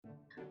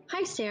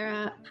Hi,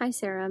 Sarah. Hi,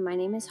 Sarah. My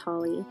name is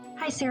Holly.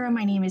 Hi, Sarah.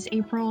 My name is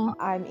April.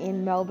 I'm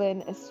in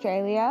Melbourne,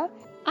 Australia.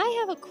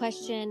 I have a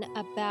question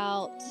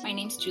about... My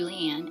name's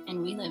Julianne,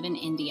 and we live in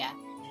India.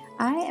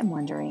 I am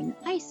wondering.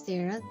 Hi,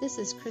 Sarah. This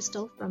is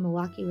Crystal from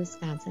Milwaukee,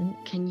 Wisconsin.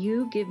 Can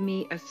you give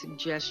me a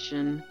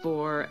suggestion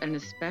for an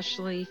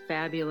especially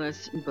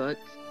fabulous book?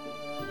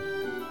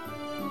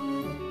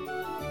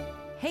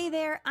 Hey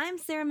there, I'm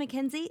Sarah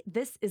Mackenzie.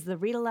 This is the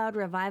Read Aloud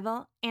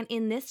Revival, and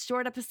in this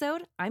short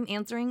episode, I'm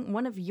answering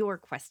one of your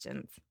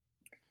questions.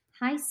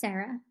 Hi,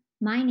 Sarah.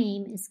 My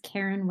name is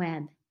Karen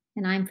Webb,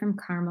 and I'm from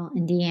Carmel,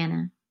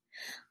 Indiana.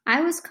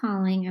 I was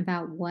calling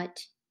about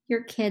what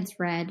your kids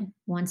read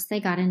once they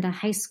got into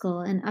high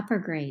school and upper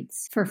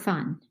grades for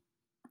fun.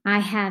 I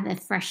have a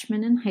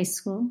freshman in high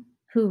school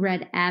who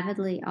read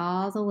avidly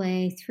all the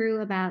way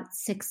through about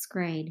 6th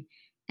grade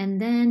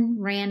and then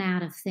ran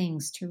out of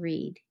things to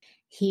read.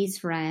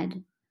 He's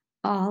read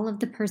all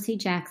of the Percy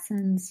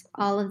Jacksons,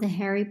 all of the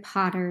Harry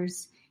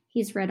Potters.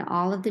 He's read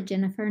all of the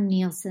Jennifer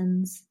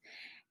Nielsen's,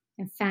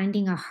 and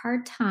finding a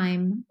hard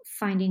time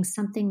finding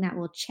something that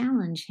will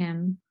challenge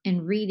him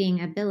in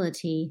reading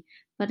ability,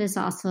 but is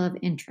also of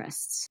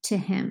interest to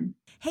him.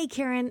 Hey,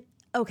 Karen.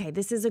 Okay,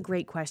 this is a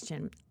great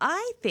question.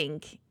 I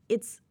think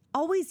it's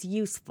always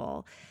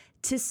useful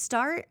to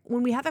start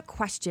when we have a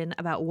question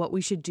about what we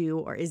should do,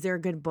 or is there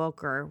a good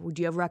book, or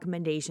do you have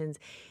recommendations,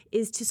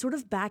 is to sort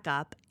of back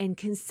up and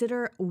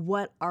consider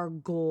what our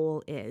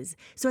goal is.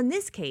 So in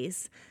this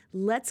case,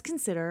 let's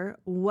consider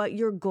what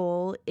your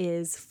goal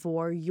is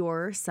for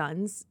your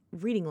son's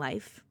reading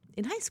life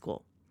in high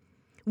school.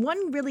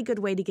 One really good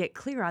way to get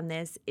clear on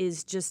this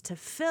is just to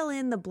fill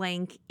in the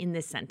blank in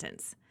this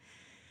sentence.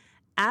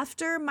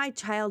 After my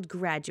child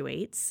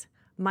graduates,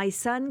 my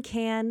son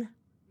can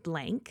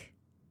blank.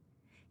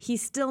 He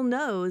still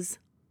knows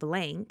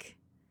blank,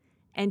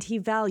 and he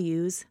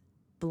values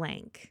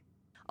blank.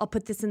 I'll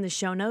put this in the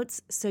show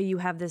notes so you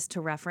have this to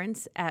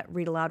reference at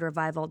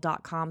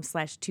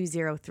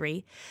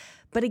readaloudrevival.com/203.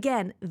 But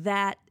again,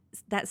 that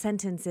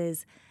sentence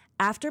is,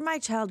 after my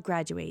child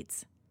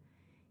graduates,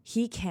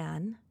 he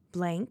can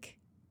blank,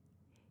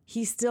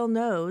 he still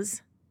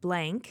knows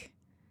blank,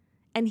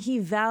 and he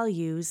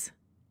values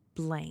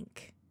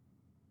blank.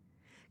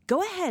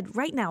 Go ahead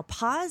right now,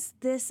 pause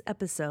this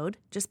episode,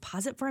 just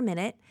pause it for a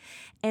minute,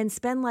 and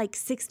spend like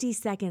 60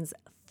 seconds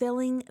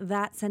filling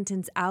that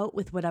sentence out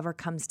with whatever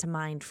comes to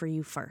mind for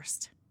you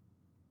first.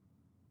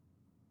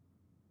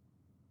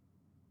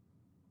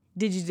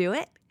 Did you do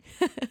it?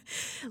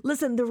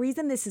 Listen, the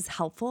reason this is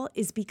helpful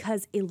is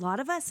because a lot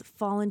of us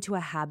fall into a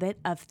habit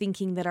of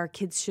thinking that our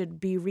kids should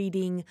be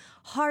reading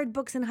hard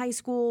books in high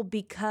school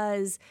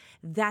because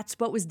that's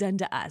what was done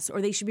to us, or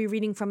they should be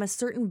reading from a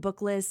certain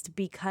book list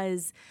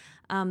because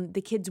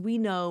the kids we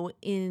know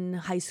in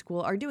high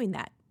school are doing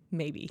that.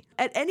 Maybe.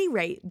 At any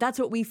rate, that's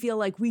what we feel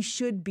like we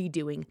should be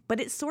doing, but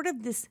it's sort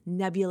of this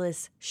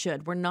nebulous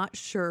should. We're not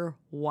sure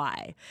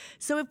why.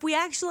 So if we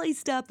actually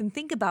stop and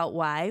think about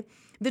why,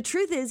 the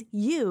truth is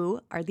you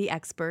are the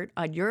expert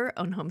on your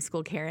own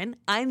homeschool, Karen.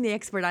 I'm the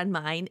expert on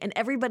mine, and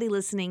everybody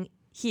listening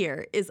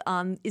here is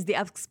the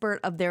expert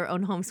of their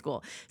own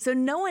homeschool. So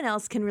no one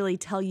else can really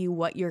tell you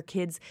what your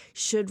kids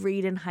should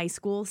read in high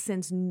school,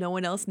 since no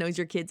one else knows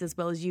your kids as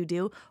well as you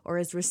do or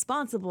is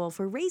responsible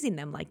for raising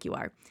them like you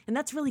are. And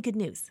that's really good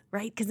news,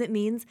 right? Because it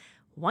means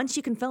once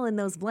you can fill in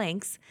those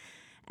blanks,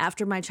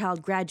 after my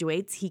child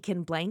graduates, he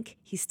can blank,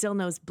 he still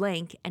knows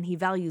blank, and he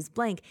values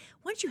blank.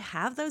 Once you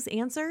have those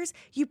answers,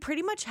 you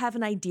pretty much have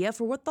an idea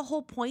for what the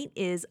whole point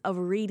is of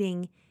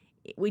reading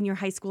in your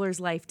high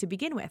schooler's life to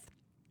begin with.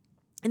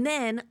 And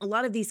then a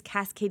lot of these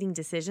cascading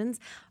decisions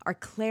are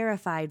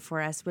clarified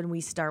for us when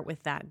we start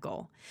with that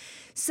goal.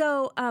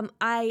 So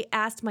I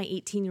asked my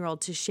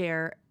 18-year-old to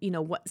share,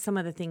 what some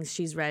of the things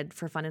she's read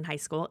for fun in high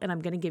school, and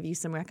I'm going to give you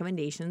some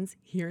recommendations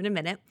here in a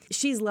minute.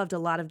 She's loved a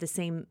lot of the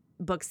same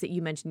books that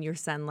you mentioned your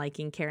son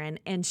liking, Karen,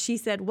 and she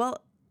said, well,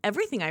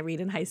 everything I read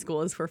in high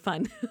school is for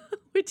fun,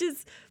 which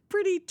is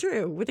pretty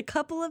true, with a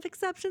couple of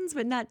exceptions,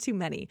 but not too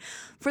many.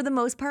 For the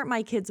most part,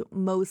 my kids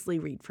mostly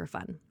read for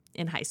fun.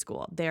 In high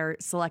school, they're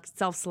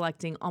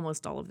self-selecting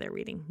almost all of their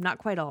reading. Not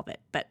quite all of it,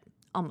 but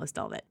almost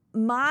all of it.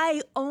 My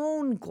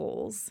own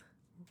goals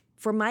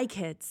for my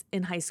kids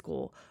in high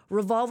school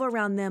revolve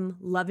around them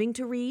loving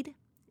to read,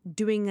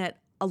 doing a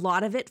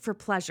lot of it for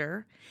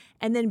pleasure,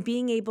 and then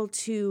being able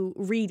to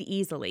read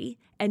easily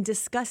and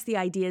discuss the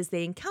ideas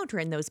they encounter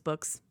in those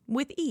books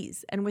with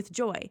ease and with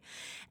joy.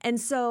 And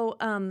so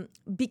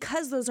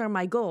because those are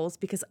my goals,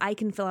 because I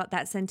can fill out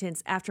that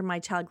sentence, after my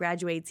child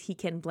graduates, he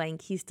can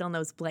blank, he still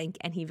knows blank,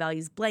 and he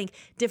values blank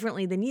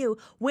differently than you.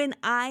 When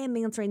I am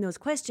answering those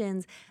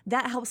questions,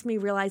 that helps me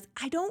realize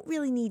I don't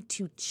really need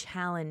to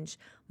challenge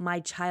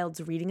my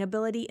child's reading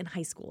ability in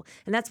high school.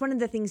 And that's one of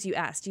the things you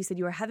asked. You said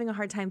you were having a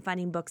hard time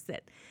finding books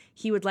that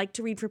he would like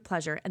to read for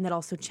pleasure and that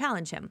also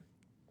challenge him.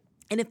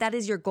 And if that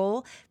is your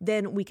goal,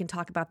 then we can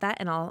talk about that,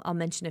 and I'll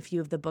mention a few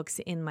of the books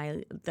in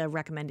the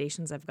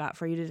recommendations I've got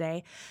for you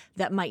today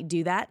that might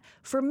do that.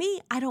 For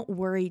me, I don't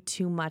worry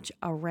too much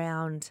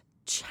around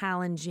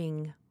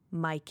challenging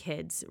my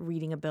kids'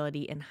 reading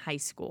ability in high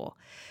school.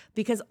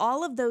 Because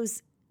all of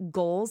those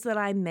goals that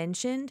I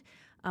mentioned,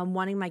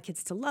 wanting my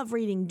kids to love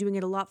reading, doing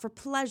it a lot for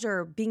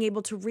pleasure, being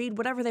able to read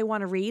whatever they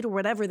want to read or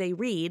whatever they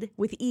read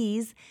with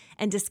ease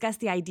and discuss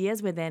the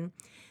ideas within,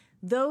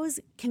 those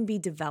can be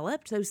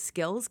developed, those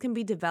skills can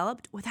be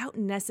developed without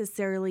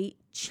necessarily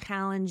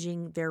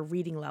challenging their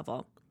reading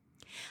level.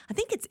 I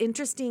think it's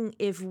interesting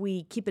if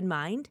we keep in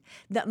mind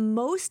that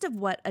most of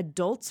what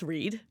adults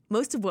read,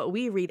 most of what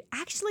we read,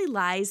 actually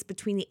lies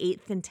between the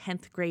 8th and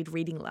 10th grade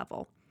reading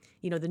level.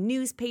 You know, the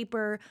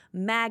newspaper,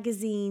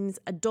 magazines,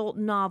 adult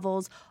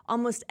novels,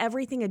 almost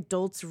everything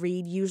adults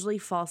read usually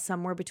falls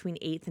somewhere between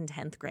 8th and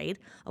 10th grade.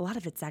 A lot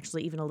of it's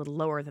actually even a little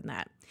lower than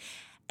that.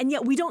 And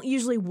yet we don't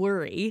usually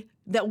worry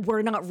that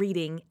we're not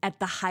reading at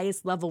the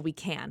highest level we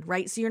can,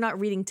 right? So you're not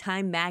reading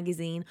Time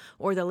magazine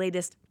or the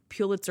latest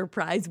Pulitzer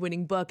Prize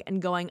winning book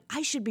and going,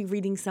 I should be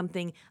reading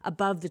something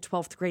above the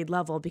 12th grade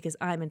level because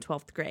I'm in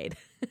 12th grade.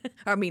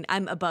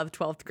 I'm above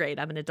 12th grade.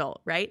 I'm an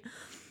adult, right?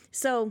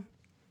 So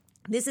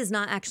this is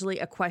not actually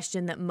a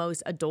question that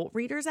most adult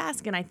readers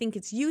ask, and I think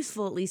it's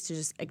useful at least to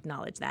just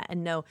acknowledge that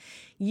and know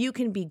you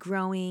can be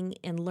growing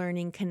and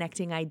learning,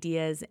 connecting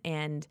ideas,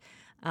 and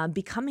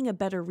becoming a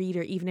better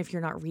reader even if you're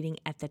not reading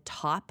at the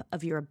top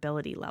of your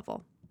ability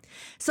level.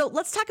 So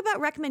let's talk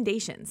about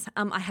recommendations.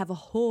 I have a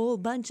whole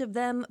bunch of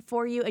them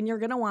for you, and you're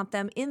going to want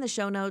them in the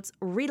show notes,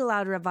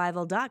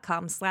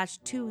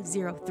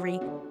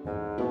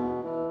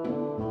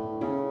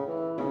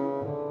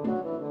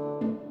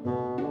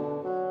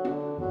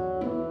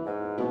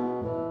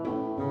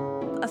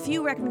 A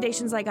few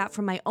recommendations I got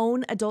from my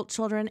own adult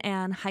children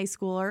and high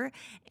schooler,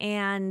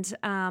 and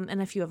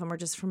a few of them are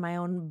just from my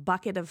own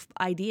bucket of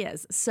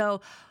ideas.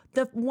 So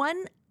the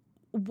one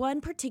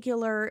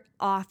particular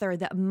author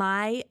that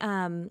my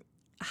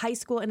high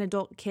school and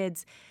adult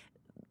kids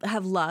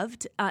have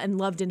loved and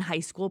loved in high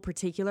school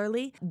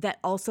particularly, that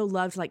also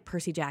loved like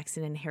Percy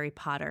Jackson and Harry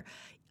Potter,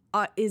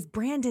 is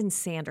Brandon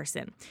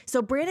Sanderson.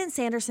 So Brandon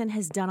Sanderson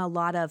has done a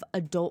lot of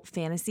adult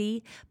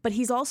fantasy, but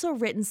he's also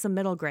written some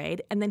middle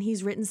grade, and then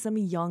he's written some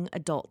young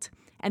adult.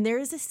 And there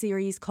is a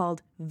series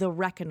called The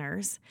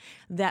Reckoners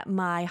that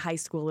my high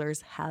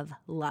schoolers have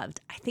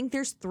loved. I think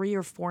there's 3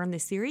 or 4 in the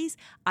series.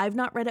 I've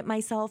not read it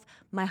myself.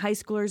 My high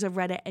schoolers have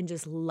read it and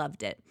just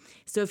loved it.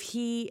 So if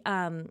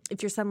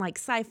your son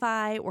likes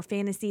sci-fi or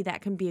fantasy,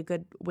 that can be a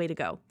good way to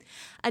go.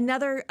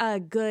 Another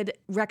good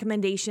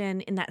recommendation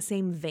in that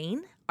same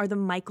vein are the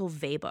Michael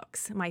Vey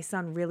books. My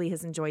son really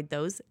has enjoyed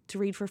those to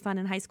read for fun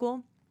in high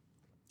school.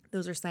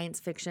 Those are science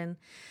fiction.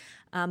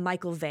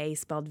 Michael Vey,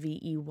 spelled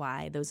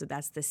V-E-Y.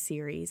 That's the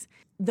series.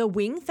 The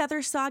Wing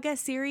Feather Saga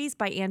series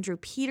by Andrew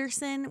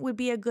Peterson would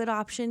be a good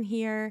option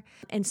here.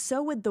 And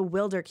so would the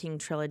Wilder King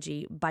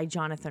trilogy by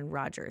Jonathan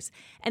Rogers.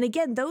 And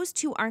again, those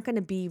two aren't going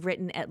to be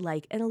written at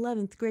like an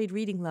 11th grade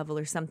reading level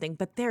or something,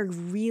 but they're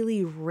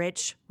really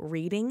rich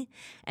reading.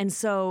 And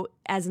so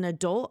as an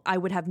adult, I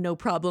would have no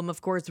problem,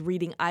 of course,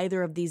 reading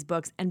either of these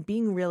books and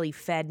being really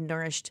fed,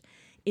 nourished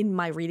in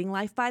my reading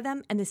life by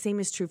them. And the same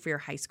is true for your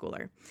high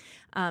schooler.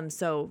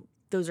 So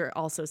those are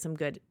also some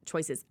good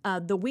choices.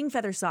 The Wing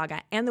Feather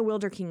Saga and the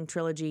Wilder King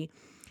trilogy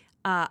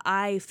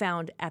I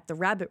found at the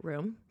Rabbit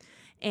Room.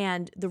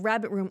 And the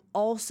Rabbit Room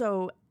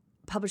also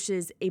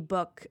publishes a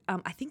book.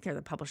 I think they're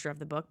the publisher of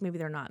the book. Maybe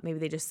they're not. Maybe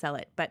they just sell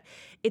it. But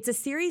it's a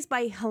series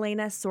by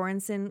Helena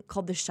Sorensen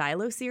called the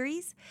Shiloh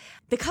series.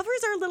 The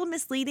covers are a little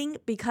misleading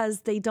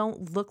because they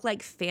don't look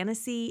like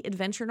fantasy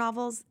adventure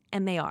novels,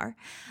 and they are.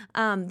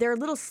 They're a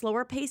little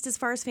slower paced as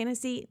far as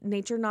fantasy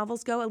nature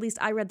novels go. At least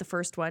I read the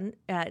first one.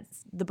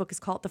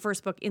 The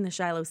first book in the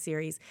Shiloh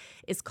series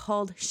is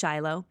called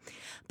Shiloh.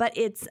 But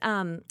it's,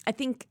 I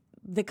think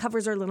the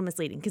covers are a little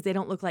misleading because they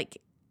don't look like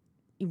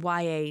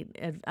YA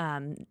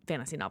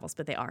fantasy novels,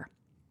 but they are.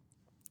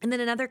 And then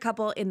another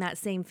couple in that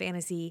same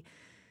fantasy,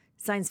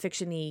 science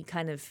fiction-y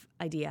kind of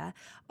idea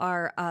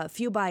are a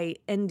few by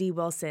N.D.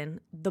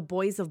 Wilson, The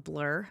Boys of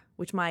Blur,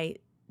 which my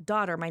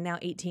daughter, my now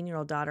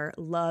 18-year-old daughter,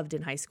 loved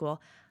in high school.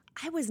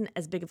 I wasn't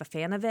as big of a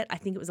fan of it. I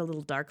think it was a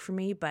little dark for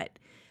me, but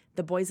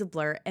The Boys of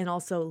Blur and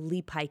also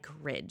Lee Pike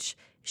Ridge.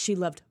 She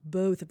loved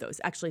both of those.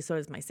 Actually, so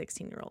does my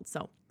 16-year-old.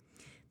 So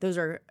those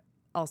are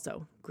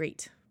also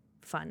great,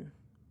 fun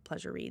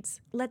pleasure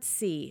reads. Let's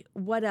see.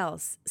 What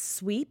else?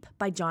 Sweep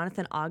by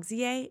Jonathan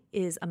Auxier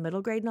is a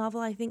middle grade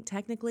novel, I think,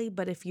 technically.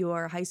 But if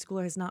your high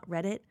schooler has not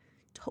read it,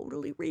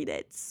 totally read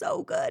it.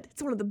 So good.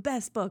 It's one of the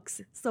best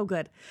books. So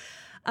good.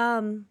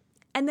 And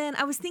then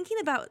I was thinking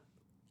about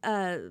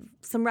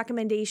some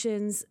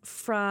recommendations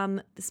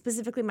from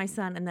specifically my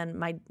son and then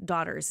my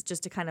daughters,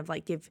 just to kind of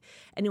like give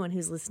anyone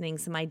who's listening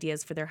some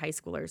ideas for their high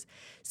schoolers.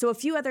 So a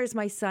few others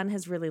my son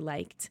has really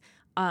liked.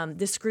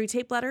 The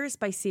Screwtape Letters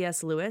by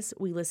C.S. Lewis.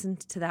 We listened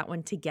to that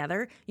one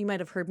together. You might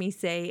have heard me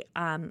say,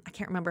 I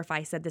can't remember if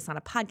I said this on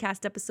a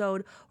podcast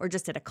episode or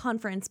just at a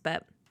conference,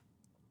 but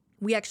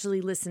we actually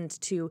listened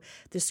to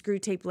the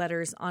Screwtape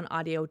Letters on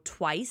audio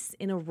twice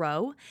in a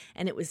row,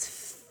 and it was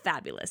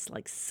fabulous,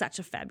 like such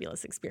a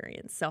fabulous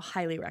experience. So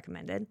highly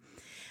recommended.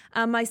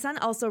 My son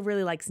also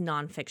really likes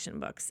nonfiction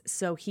books.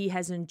 So he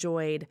has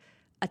enjoyed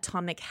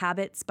Atomic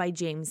Habits by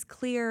James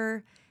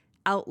Clear,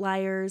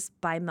 Outliers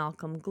by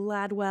Malcolm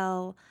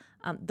Gladwell,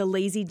 The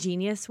Lazy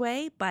Genius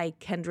Way by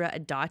Kendra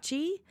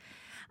Adachi.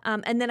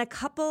 And then a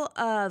couple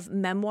of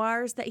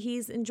memoirs that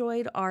he's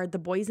enjoyed are The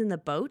Boys in the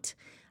Boat.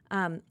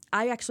 I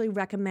actually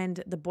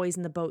recommend The Boys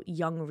in the Boat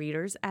Young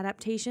Readers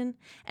adaptation,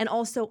 and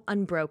also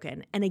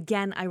Unbroken. And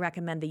again, I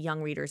recommend the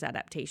Young Readers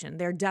adaptation.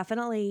 They're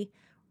definitely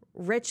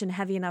rich and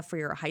heavy enough for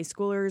your high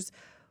schoolers,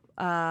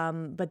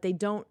 but they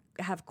don't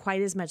have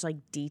quite as much like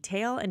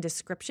detail and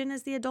description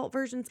as the adult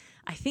versions.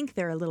 I think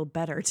they're a little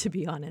better, to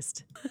be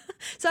honest.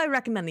 So I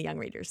recommend the Young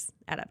Readers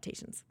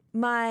adaptations.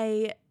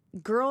 My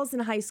girls in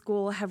high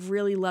school have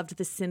really loved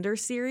the Cinder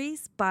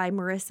series by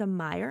Marissa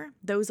Meyer.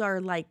 Those are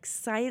like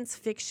science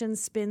fiction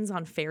spins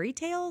on fairy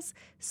tales.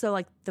 So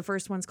like the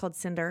first one's called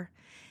Cinder,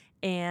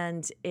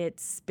 and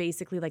it's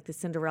basically like the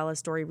Cinderella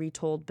story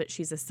retold, but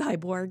she's a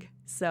cyborg.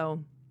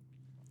 So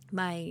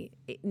my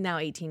now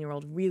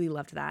 18-year-old really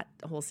loved that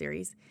whole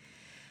series.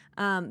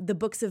 The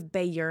books of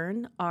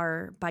Bayern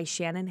are by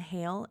Shannon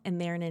Hale, and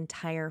they're an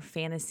entire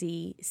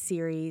fantasy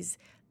series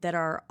that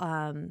are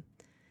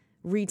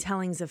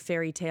retellings of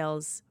fairy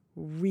tales,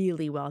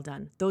 really well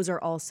done. Those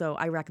are also,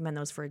 I recommend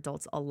those for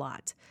adults a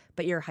lot,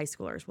 but your high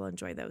schoolers will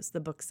enjoy those.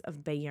 The books of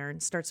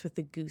Bayern starts with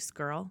the Goose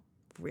Girl,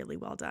 really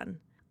well done.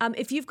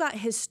 If you've got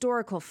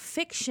historical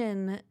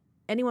fiction,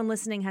 anyone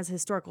listening has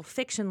historical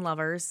fiction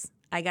lovers,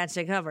 I got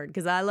you covered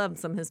because I love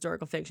some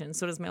historical fiction.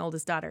 So does my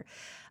oldest daughter.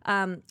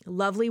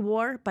 Lovely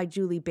War by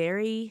Julie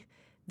Berry.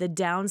 The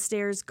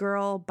Downstairs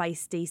Girl by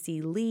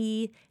Stacey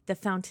Lee. The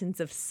Fountains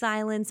of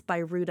Silence by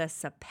Ruta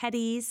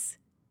Sepetys.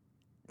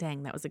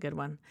 Dang, that was a good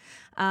one.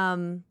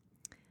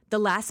 The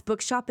Last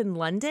Bookshop in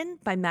London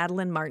by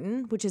Madeline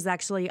Martin, which is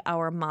actually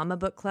our Mama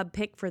Book Club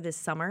pick for this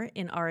summer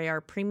in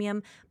RAR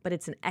Premium. But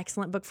it's an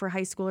excellent book for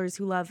high schoolers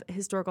who love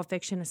historical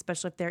fiction,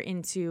 especially if they're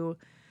into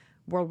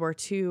World War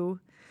II.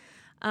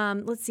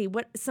 Let's see,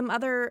 what some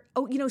other...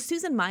 Oh,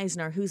 Susan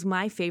Meisner, who's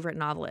my favorite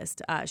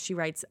novelist. She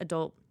writes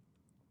adult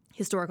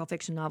historical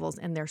fiction novels,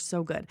 and they're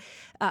so good.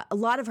 A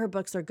lot of her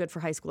books are good for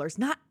high schoolers.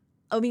 Not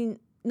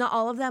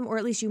all of them, or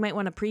at least you might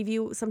want to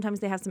preview.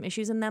 Sometimes they have some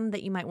issues in them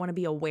that you might want to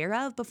be aware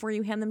of before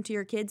you hand them to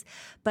your kids.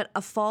 But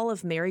A Fall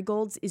of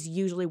Marigolds is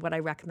usually what I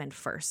recommend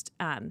first.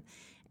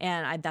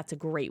 That's a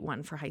great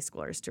one for high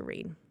schoolers to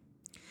read.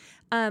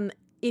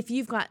 If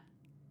you've got...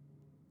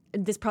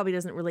 This probably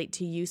doesn't relate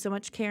to you so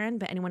much, Karen,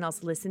 but anyone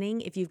else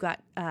listening, if you've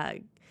got high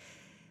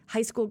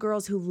school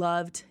girls who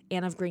loved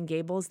Anne of Green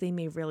Gables, they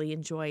may really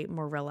enjoy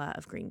Marilla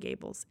of Green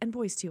Gables. And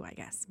boys too, I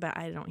guess. But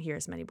I don't hear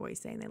as many boys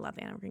saying they love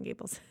Anne of Green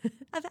Gables.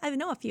 I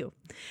know a few.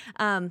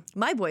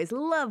 My boys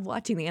love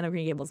watching the Anne of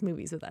Green Gables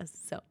movies with us.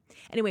 So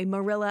anyway,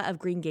 Marilla of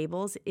Green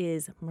Gables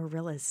is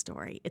Marilla's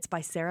story. It's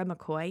by Sarah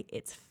McCoy.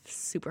 It's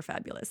super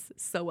fabulous.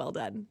 So well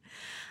done.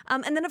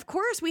 And then, of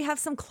course, we have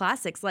some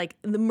classics like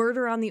The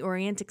Murder on the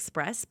Orient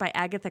Express by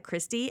Agatha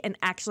Christie. And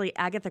actually,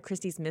 Agatha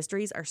Christie's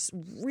mysteries are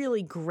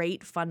really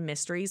great, fun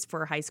mysteries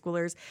for high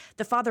schoolers.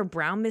 The Father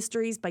Brown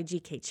mysteries by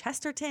G.K.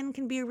 Chesterton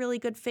can be a really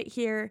good fit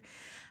here.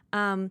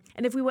 And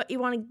if you want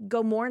to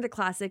go more into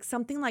classics,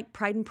 something like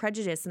Pride and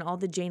Prejudice and all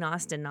the Jane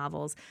Austen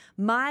novels.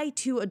 My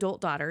two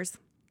adult daughters,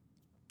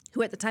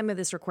 who at the time of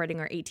this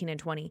recording are 18 and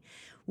 20,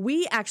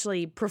 we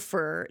actually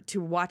prefer to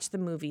watch the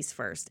movies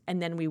first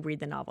and then we read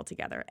the novel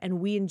together,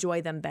 and we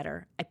enjoy them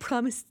better. I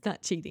promise it's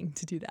not cheating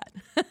to do that.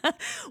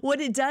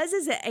 What it does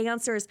is it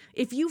answers,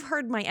 if you've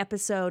heard my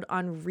episode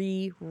on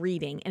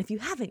rereading, and if you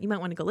haven't, you might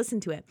want to go listen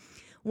to it.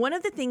 One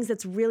of the things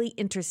that's really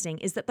interesting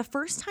is that the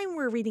first time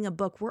we're reading a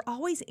book, we're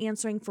always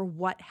answering for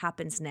what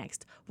happens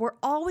next. We're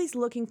always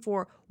looking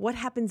for what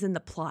happens in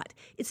the plot.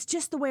 It's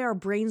just the way our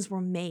brains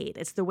were made.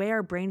 It's the way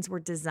our brains were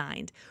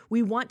designed.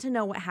 We want to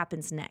know what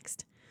happens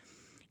next.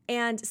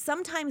 And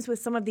sometimes with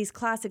some of these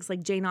classics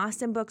like Jane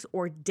Austen books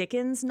or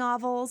Dickens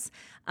novels,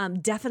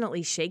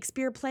 definitely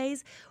Shakespeare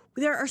plays,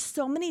 there are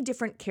so many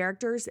different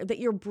characters that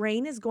your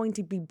brain is going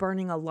to be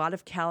burning a lot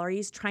of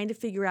calories trying to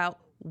figure out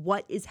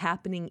what is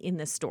happening in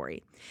the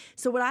story.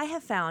 So what I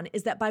have found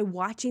is that by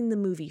watching the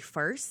movie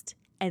first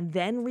and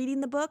then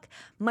reading the book,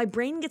 my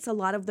brain gets a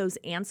lot of those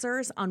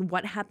answers on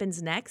what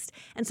happens next.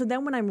 And so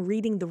then when I'm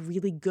reading the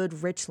really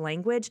good, rich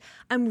language,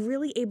 I'm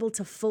really able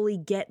to fully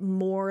get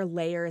more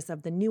layers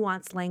of the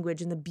nuanced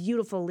language and the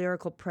beautiful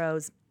lyrical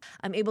prose.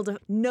 I'm able to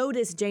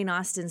notice Jane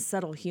Austen's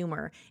subtle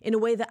humor in a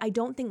way that I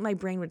don't think my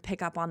brain would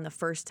pick up on the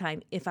first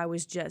time if I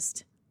was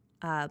just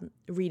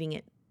reading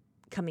it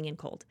coming in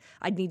cold.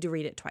 I'd need to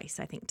read it twice,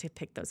 I think, to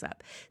pick those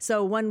up.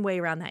 So one way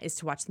around that is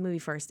to watch the movie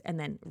first and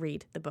then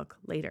read the book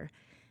later.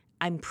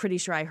 I'm pretty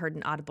sure I heard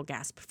an audible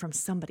gasp from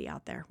somebody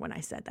out there when I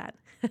said that.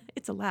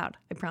 It's allowed,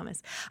 I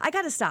promise. I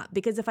got to stop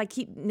because if I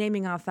keep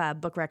naming off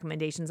book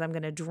recommendations, I'm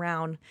going to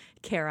drown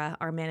Kara,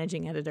 our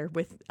managing editor,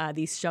 with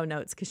these show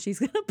notes because she's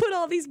going to put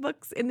all these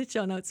books in the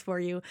show notes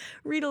for you.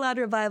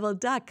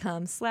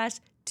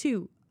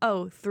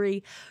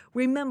 readaloudrevival.com/203.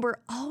 Remember,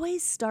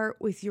 always start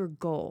with your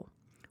goal.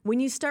 When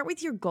you start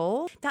with your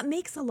goal, that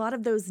makes a lot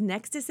of those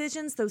next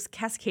decisions, those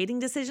cascading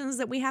decisions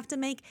that we have to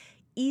make,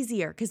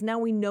 easier because now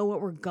we know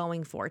what we're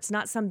going for. It's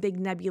not some big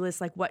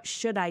nebulous, like, what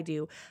should I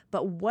do?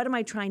 But what am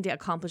I trying to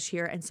accomplish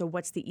here? And so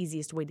what's the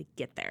easiest way to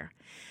get there?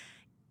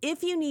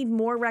 If you need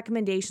more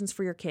recommendations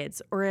for your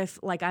kids, or if,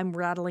 like, I'm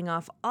rattling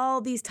off all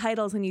these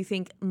titles and you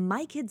think,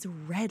 my kids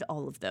read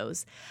all of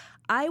those,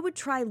 I would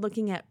try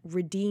looking at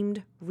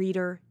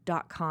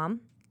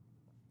redeemedreader.com.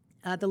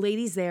 The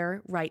ladies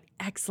there write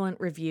excellent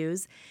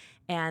reviews,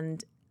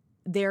 and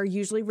they're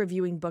usually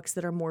reviewing books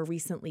that are more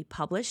recently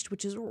published,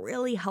 which is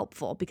really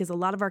helpful because a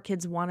lot of our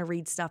kids want to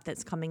read stuff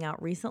that's coming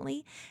out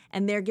recently,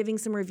 and they're giving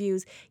some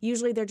reviews.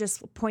 Usually they're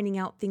just pointing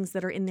out things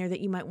that are in there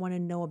that you might want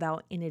to know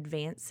about in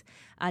advance,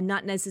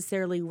 not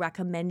necessarily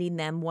recommending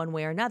them one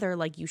way or another,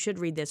 like you should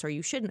read this or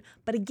you shouldn't,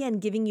 but again,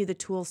 giving you the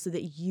tools so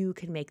that you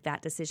can make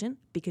that decision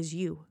because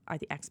you are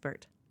the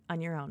expert on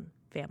your own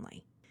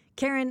family.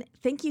 Karen,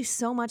 thank you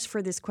so much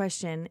for this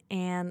question,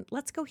 and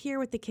let's go hear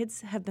what the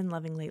kids have been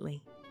loving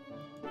lately.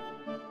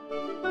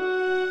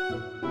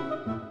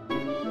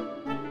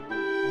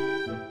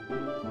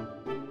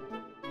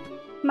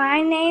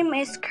 My name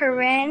is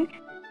Corinne,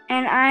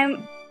 and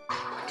I'm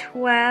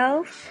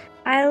 12.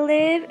 I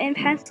live in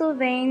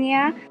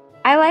Pennsylvania.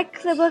 I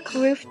like the book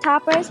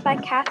Rooftoppers by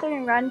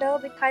Catherine Rundle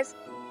because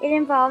it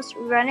involves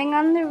running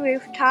on the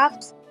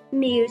rooftops,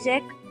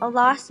 music, a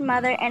lost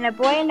mother, and a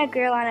boy and a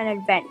girl on an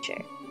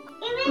adventure.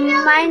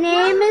 My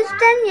name is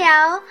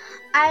Danielle.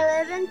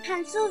 I live in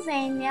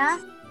Pennsylvania,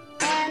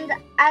 and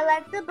I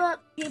like the book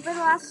Cupid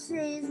Lost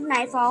City's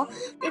Nightfall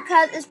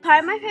because it's part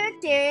of my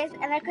favorite series,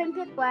 and I couldn't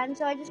pick one,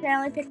 so I just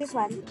randomly picked this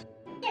one.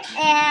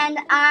 And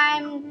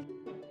I'm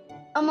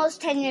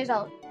almost 10 years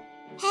old.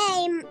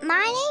 Hey,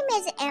 my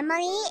name is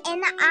Emily,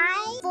 and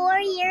I'm 4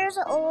 years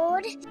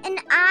old, and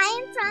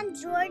I'm from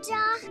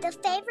Georgia. The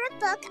favorite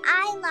book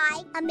I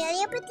like,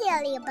 Amelia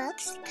Bedelia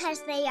books,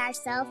 because they are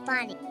so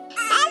funny.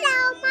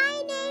 Hello,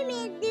 my name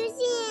is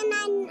Lucy, and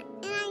I'm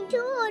 2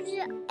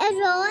 years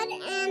old,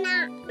 and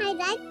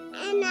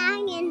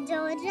I'm in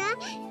Georgia,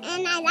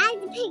 and I like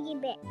the piggy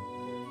bank.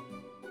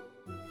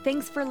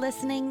 Thanks for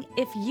listening.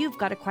 If you've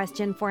got a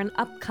question for an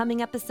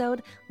upcoming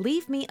episode,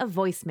 leave me a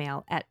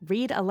voicemail at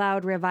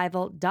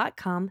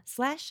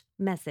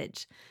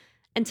readaloudrevival.com/message.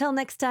 Until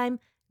next time,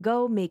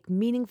 go make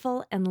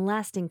meaningful and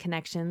lasting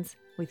connections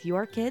with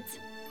your kids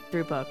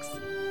through books.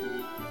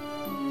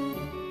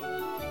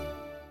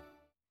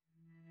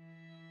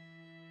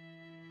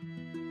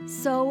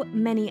 So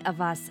many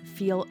of us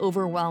feel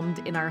overwhelmed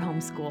in our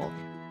homeschool.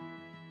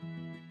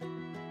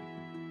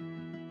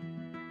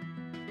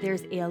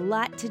 There's a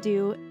lot to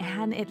do,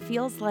 and it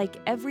feels like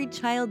every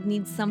child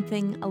needs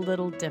something a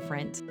little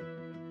different.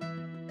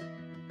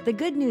 The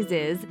good news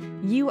is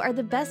you are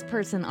the best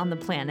person on the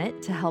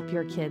planet to help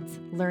your kids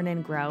learn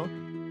and grow,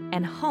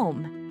 and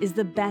home is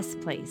the best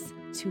place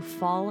to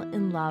fall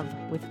in love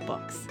with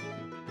books.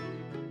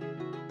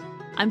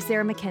 I'm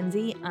Sarah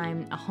Mackenzie.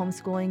 I'm a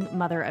homeschooling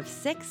mother of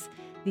 6,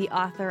 the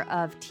author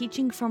of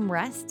Teaching from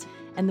Rest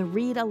and the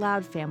Read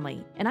Aloud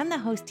Family, and I'm the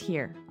host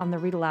here on the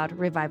Read Aloud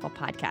Revival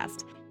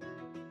podcast.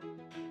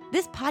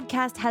 This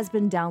podcast has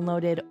been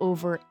downloaded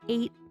over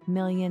 8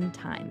 million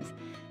times.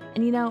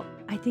 And you know,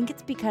 I think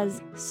it's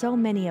because so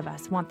many of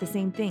us want the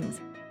same things.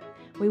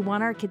 We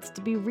want our kids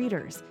to be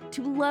readers,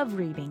 to love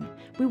reading.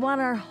 We want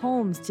our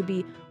homes to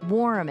be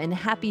warm and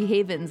happy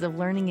havens of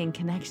learning and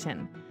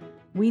connection.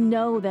 We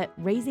know that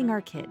raising our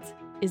kids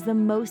is the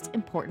most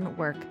important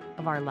work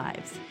of our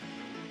lives.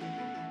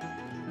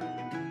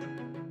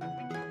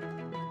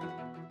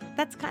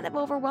 That's kind of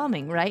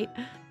overwhelming, right?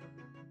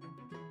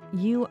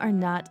 You are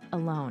not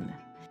alone.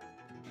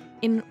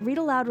 In Read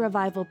Aloud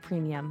Revival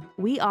Premium,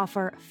 we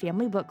offer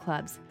family book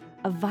clubs,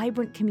 a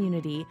vibrant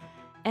community,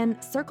 and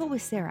Circle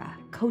with Sarah,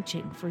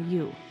 coaching for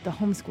you, the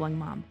homeschooling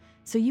mom,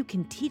 so you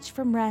can teach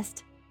from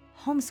rest,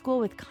 homeschool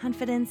with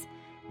confidence,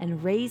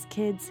 and raise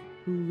kids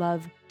who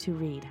love to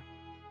read.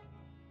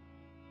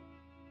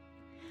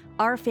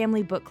 Our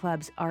family book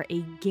clubs are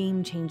a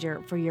game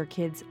changer for your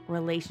kids'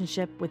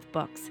 relationship with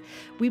books.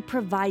 We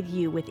provide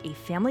you with a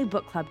family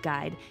book club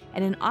guide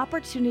and an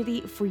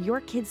opportunity for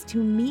your kids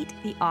to meet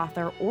the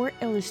author or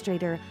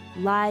illustrator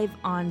live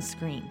on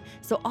screen.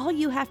 So all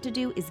you have to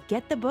do is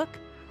get the book,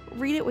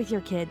 read it with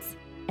your kids,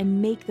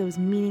 and make those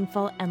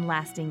meaningful and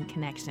lasting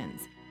connections.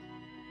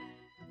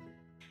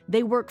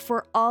 They work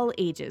for all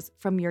ages,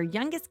 from your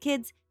youngest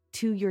kids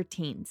to your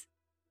teens.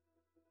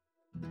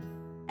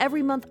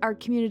 Every month, our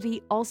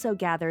community also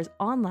gathers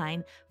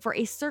online for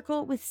a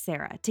Circle with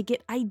Sarah to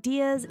get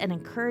ideas and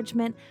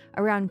encouragement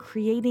around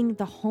creating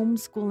the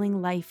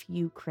homeschooling life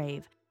you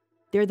crave.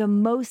 They're the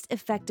most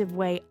effective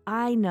way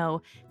I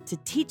know to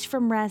teach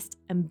from rest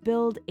and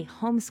build a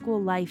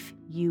homeschool life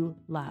you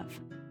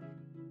love.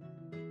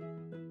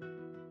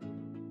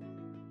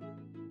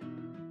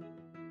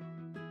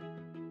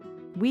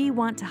 We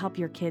want to help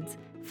your kids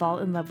fall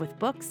in love with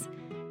books,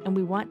 and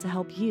we want to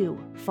help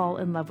you fall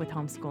in love with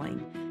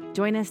homeschooling.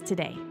 Join us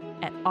today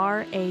at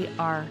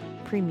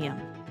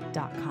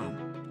RARpremium.com.